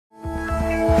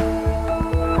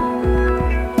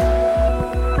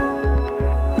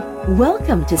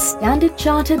Welcome to Standard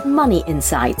Chartered Money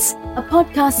Insights, a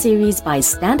podcast series by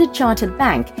Standard Chartered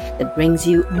Bank that brings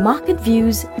you market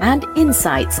views and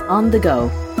insights on the go.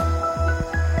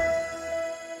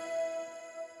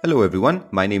 Hello everyone,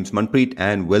 my name's Manpreet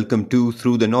and welcome to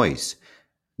Through the Noise.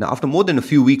 Now, after more than a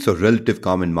few weeks of relative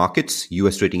calm in markets,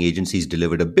 US rating agencies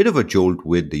delivered a bit of a jolt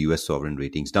with the US sovereign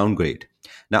ratings downgrade.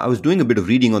 Now, I was doing a bit of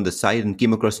reading on the site and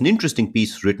came across an interesting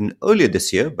piece written earlier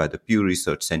this year by the Pew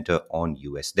Research Center on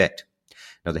US debt.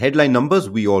 Now, the headline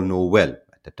numbers we all know well.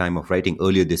 At the time of writing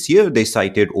earlier this year, they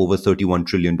cited over $31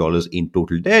 trillion in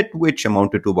total debt, which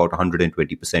amounted to about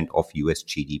 120% of US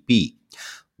GDP.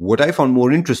 What I found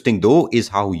more interesting, though, is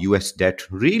how US debt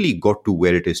really got to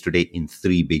where it is today in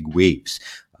three big waves.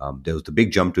 There was the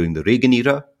big jump during the Reagan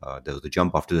era, there was the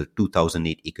jump after the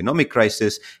 2008 economic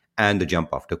crisis, and the jump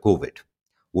after COVID.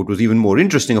 What was even more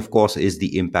interesting, of course, is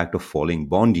the impact of falling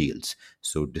bond yields.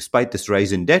 So despite this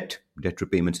rise in debt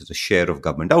repayments as a share of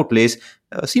government outlays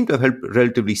seem to have held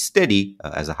relatively steady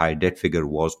as a higher debt figure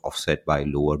was offset by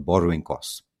lower borrowing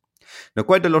costs. Now,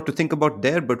 quite a lot to think about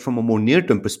there, but from a more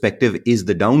near-term perspective, is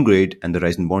the downgrade and the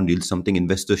rise in bond yields something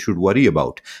investors should worry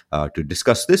about? To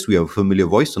discuss this, we have a familiar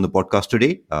voice on the podcast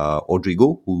today, Audrey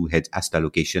Goh, who heads asset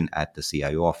allocation at the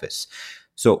CIO office.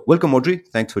 So welcome, Audrey.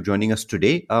 Thanks for joining us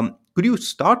today. Could you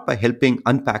start by helping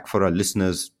unpack for our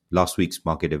listeners last week's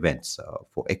market events?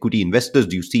 For equity investors,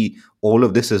 do you see all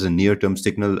of this as a near-term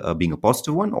signal being a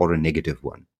positive one or a negative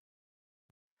one?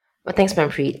 Well, thanks,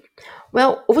 Manpreet.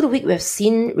 Well, over the week, we have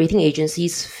seen rating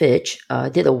agencies Fitch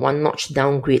did a one-notch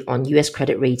downgrade on US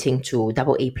credit rating to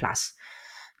AA+.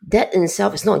 That in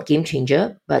itself is not a game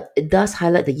changer, but it does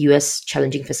highlight the US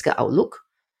challenging fiscal outlook.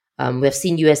 We have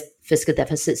seen US fiscal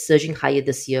deficits surging higher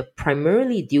this year,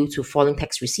 primarily due to falling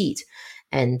tax receipts.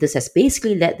 And this has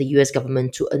basically led the US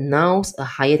government to announce a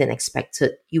higher than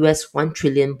expected US $1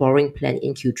 trillion borrowing plan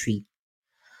in Q3.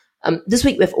 This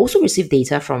week, we've also received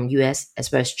data from US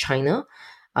as well as China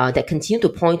that continue to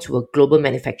point to a global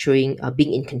manufacturing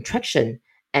being in contraction,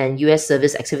 and US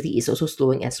service activity is also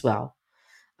slowing as well.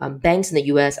 Banks in the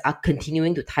US are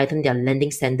continuing to tighten their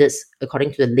lending standards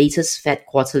according to the latest Fed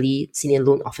quarterly senior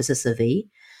loan officer survey,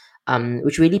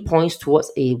 which really points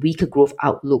towards a weaker growth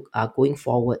outlook going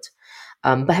forward.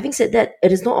 But having said that,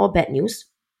 it is not all bad news.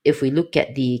 If we look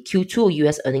at the Q2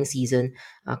 US earnings season,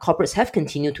 corporates have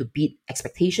continued to beat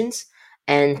expectations,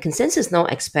 and consensus now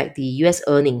expect the US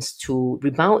earnings to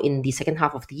rebound in the second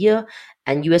half of the year,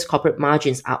 and US corporate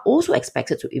margins are also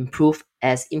expected to improve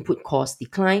as input costs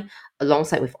decline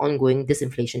alongside with ongoing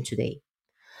disinflation today.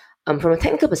 From a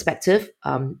technical perspective,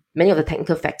 many of the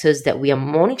technical factors that we are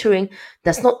monitoring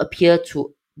does not appear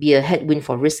to be a headwind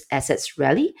for risk assets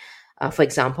rally. For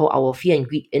example, our fear and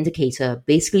greed indicator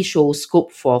basically shows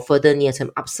scope for further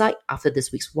near-term upside after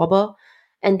this week's wobble.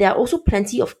 And there are also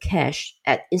plenty of cash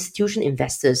at institutional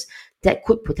investors that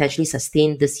could potentially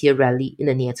sustain this year rally in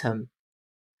the near term.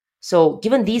 So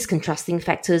given these contrasting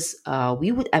factors,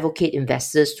 we would advocate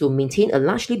investors to maintain a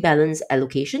largely balanced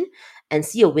allocation and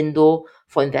see a window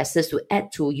for investors to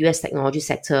add to US technology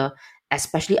sector,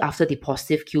 especially after the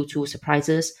positive Q2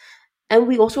 surprises. And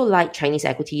we also like Chinese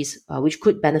equities, which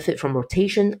could benefit from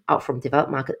rotation out from developed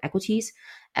market equities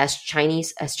as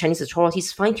Chinese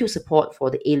authorities fine-tune support for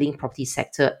the ailing property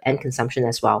sector and consumption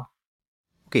as well.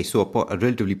 Okay, so a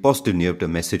relatively positive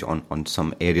near-term message on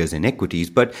some areas in equities.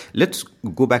 But let's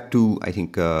go back to, I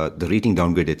think, the rating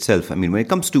downgrade itself. I mean, when it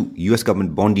comes to US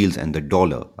government bond yields and the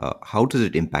dollar, how does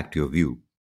it impact your view?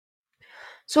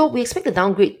 So we expect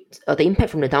the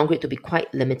impact from the downgrade to be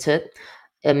quite limited.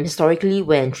 Historically,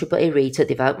 when AAA rated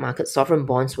developed market sovereign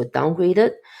bonds were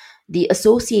downgraded, the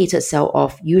associated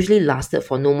sell-off usually lasted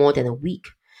for no more than a week.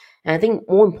 And I think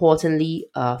more importantly,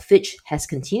 Fitch has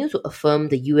continued to affirm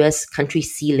the US country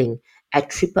ceiling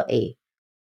at AAA.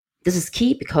 This is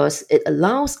key because it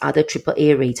allows other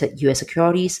AAA rated US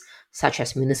securities, such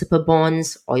as municipal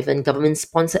bonds or even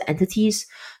government-sponsored entities,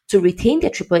 to retain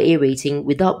their AAA rating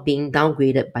without being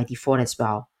downgraded by default as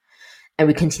well. And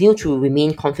we continue to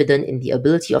remain confident in the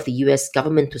ability of the US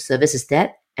government to service its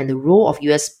debt and the role of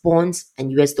US bonds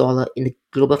and US dollar in the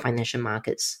global financial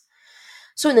markets.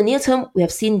 So in the near term, we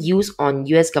have seen yields on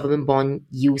US government bond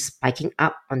yields spiking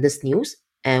up on this news.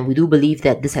 And we do believe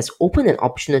that this has opened an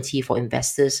opportunity for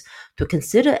investors to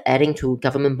consider adding to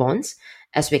government bonds,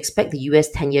 as we expect the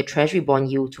US 10-year Treasury bond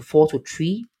yield to fall to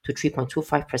 3 to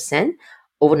 3.25%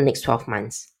 over the next 12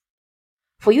 months.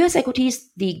 For US equities,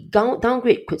 the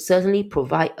downgrade could certainly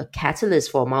provide a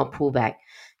catalyst for a mild pullback,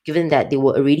 given that they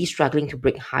were already struggling to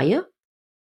break higher.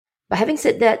 But having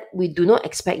said that, we do not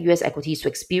expect US equities to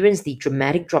experience the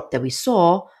dramatic drop that we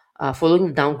saw following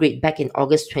the downgrade back in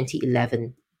August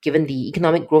 2011. given the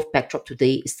economic growth backdrop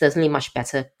today is certainly much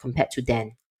better compared to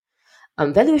then.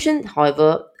 Valuation,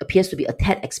 however, appears to be a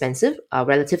tad expensive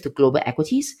relative to global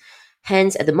equities.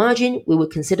 Hence, at the margin, we would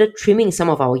consider trimming some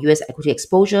of our US equity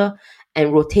exposure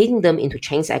and rotating them into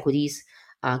Chinese equities,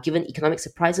 given economic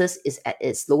surprises is at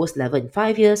its lowest level in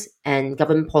 5 years and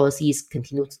government policies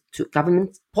continue to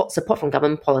support from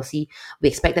government policy, we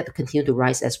expect that to continue to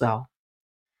rise as well.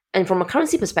 And from a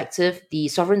currency perspective, the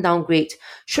sovereign downgrade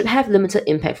should have limited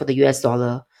impact for the US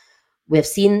dollar. We have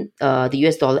seen the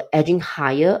US dollar edging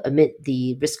higher amid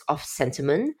the risk-off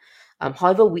sentiment.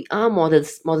 However, we are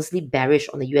modestly bearish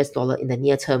on the US dollar in the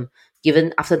near term,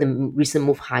 given after the recent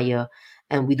move higher.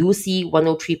 And we do see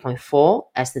 103.4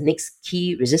 as the next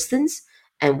key resistance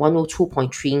and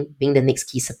 102.3 being the next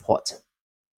key support.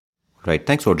 Right.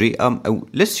 Thanks, Audrey.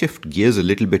 Let's shift gears a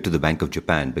little bit to the Bank of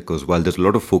Japan, because while there's a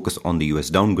lot of focus on the US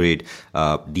downgrade,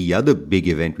 the other big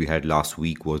event we had last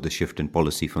week was the shift in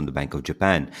policy from the Bank of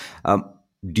Japan.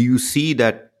 Do you see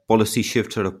that policy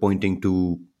shift sort of pointing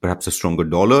to perhaps a stronger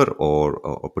dollar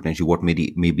or potentially what may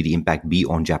the impact be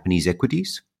on Japanese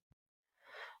equities?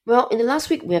 Well, in the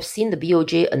last week, we have seen the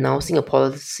BOJ announcing a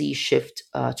policy shift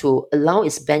to allow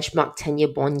its benchmark 10-year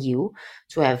bond yield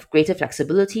to have greater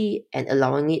flexibility and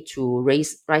allowing it to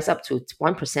rise up to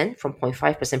 1% from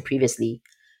 0.5% previously.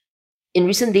 In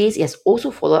recent days, it has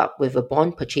also followed up with a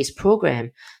bond purchase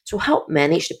program to help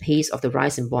manage the pace of the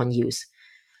rise in bond yields.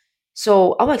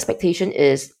 So our expectation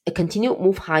is a continued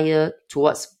move higher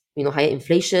towards higher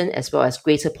inflation as well as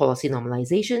greater policy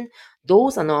normalization.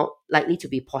 Those are not likely to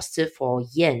be positive for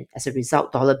yen, as a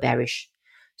result, dollar bearish.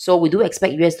 So we do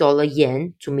expect US dollar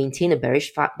yen to maintain a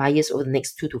bearish bias over the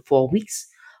next 2 to 4 weeks,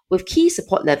 with key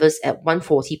support levels at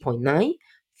 140.9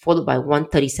 followed by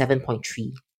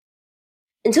 137.3.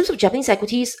 In terms of Japanese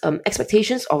equities,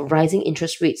 expectations of rising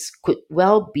interest rates could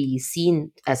well be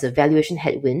seen as a valuation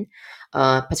headwind,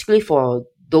 particularly for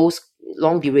those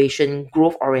long duration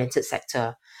growth oriented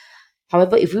sector.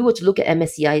 However, if we were to look at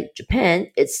MSCI Japan,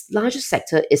 its largest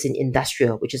sector is in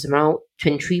industrial, which is around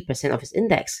 23% of its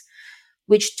index,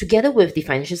 which together with the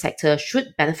financial sector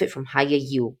should benefit from higher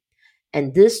yield.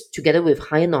 And this, together with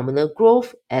higher nominal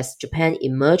growth as Japan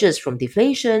emerges from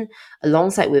deflation,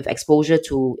 alongside with exposure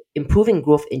to improving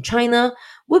growth in China,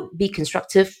 would be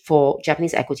constructive for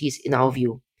Japanese equities in our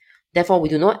view. Therefore, we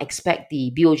do not expect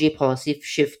the BOJ policy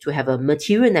shift to have a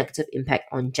material negative impact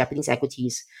on Japanese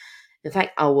equities. In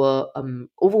fact, our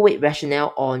overweight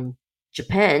rationale on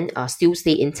Japan still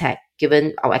stay intact,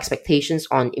 given our expectations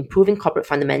on improving corporate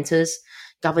fundamentals,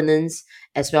 governance,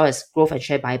 as well as growth and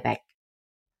share buyback.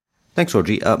 Thanks,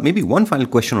 Audrey. Maybe one final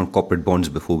question on corporate bonds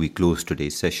before we close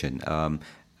today's session.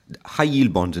 High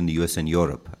yield bonds in the US and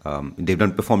Europe, they've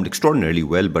performed extraordinarily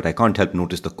well, but I can't help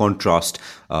notice the contrast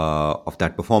of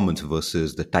that performance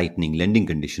versus the tightening lending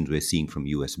conditions we're seeing from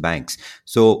US banks.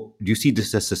 So do you see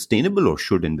this as sustainable, or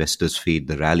should investors fade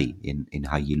the rally in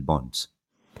high yield bonds?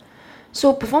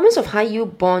 So performance of high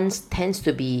yield bonds tends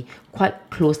to be quite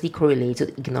closely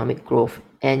correlated to economic growth,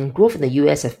 and growth in the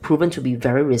US have proven to be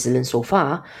very resilient so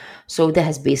far. So that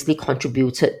has basically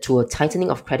contributed to a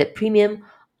tightening of credit premium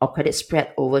or credit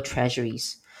spread over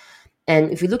treasuries.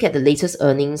 And if you look at the latest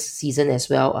earnings season as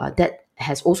well, that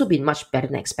has also been much better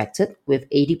than expected, with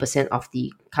 80% of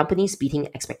the companies beating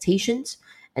expectations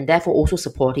and therefore also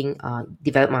supporting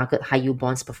developed market high yield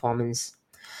bonds performance.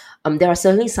 There are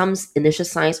certainly some initial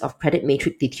signs of credit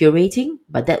metric deteriorating,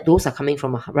 but those are coming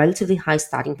from a relatively high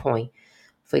starting point.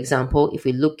 For example, if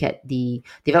we look at the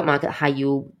developed market high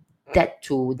yield net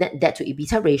debt to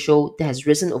EBITDA ratio, that has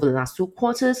risen over the last 2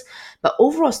 quarters, but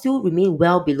overall still remain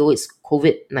well below its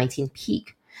COVID-19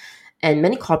 peak. And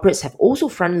many corporates have also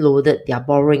front-loaded their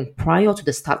borrowing prior to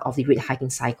the start of the rate hiking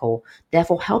cycle,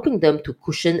 therefore helping them to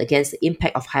cushion against the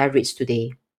impact of higher rates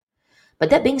today. But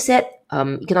that being said,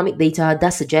 economic data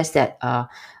does suggest that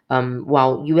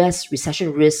while US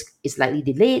recession risk is likely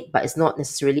delayed, but it's not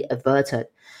necessarily averted.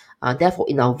 Therefore,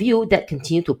 in our view, that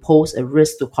continue to pose a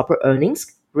risk to corporate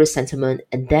earnings, risk sentiment,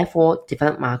 and therefore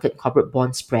developed market corporate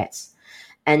bond spreads.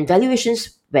 And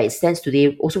valuations, where it stands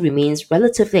today, also remains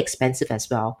relatively expensive as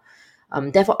well.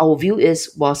 Therefore, our view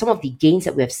is, while some of the gains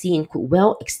that we have seen could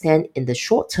well extend in the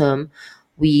short term,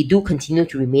 we do continue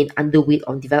to remain underweight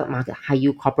on developed market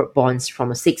high-yield corporate bonds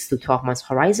from a 6 to 12 months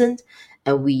horizon,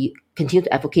 and we continue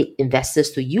to advocate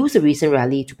investors to use the recent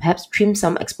rally to perhaps trim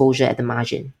some exposure at the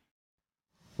margin.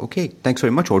 Okay, thanks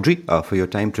very much, Audrey, for your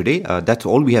time today. That's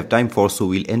all we have time for, so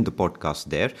we'll end the podcast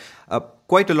there.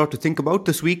 Quite a lot to think about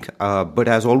this week, but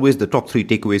as always, the top 3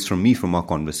 takeaways from me from our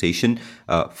conversation.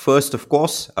 First, of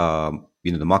course,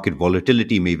 The market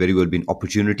volatility may very well be an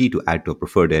opportunity to add to our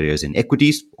preferred areas in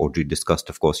equities. Audrey discussed,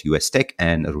 of course, US tech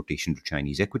and a rotation to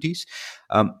Chinese equities.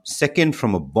 Second,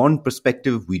 from a bond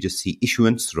perspective, we just see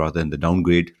issuance rather than the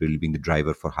downgrade really being the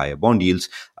driver for higher bond yields.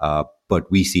 But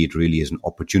we see it really as an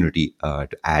opportunity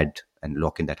to add and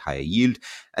lock in that higher yield.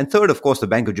 And third, of course, the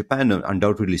Bank of Japan, an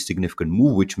undoubtedly significant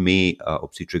move, which may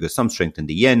obviously trigger some strength in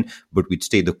the yen, but we'd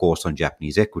stay the course on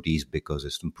Japanese equities because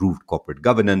it's improved corporate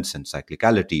governance and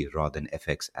cyclicality rather than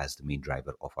FX as the main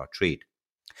driver of our trade.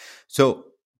 So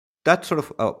that's sort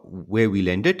of where we'll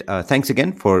end it. Thanks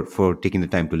again for taking the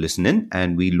time to listen in,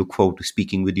 and we look forward to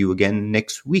speaking with you again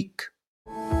next week.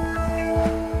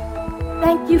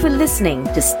 Thank you for listening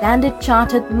to Standard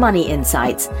Chartered Money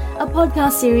Insights, a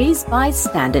podcast series by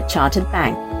Standard Chartered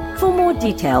Bank. For more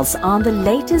details on the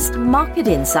latest market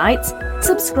insights,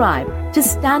 subscribe to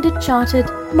Standard Chartered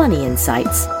Money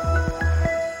Insights.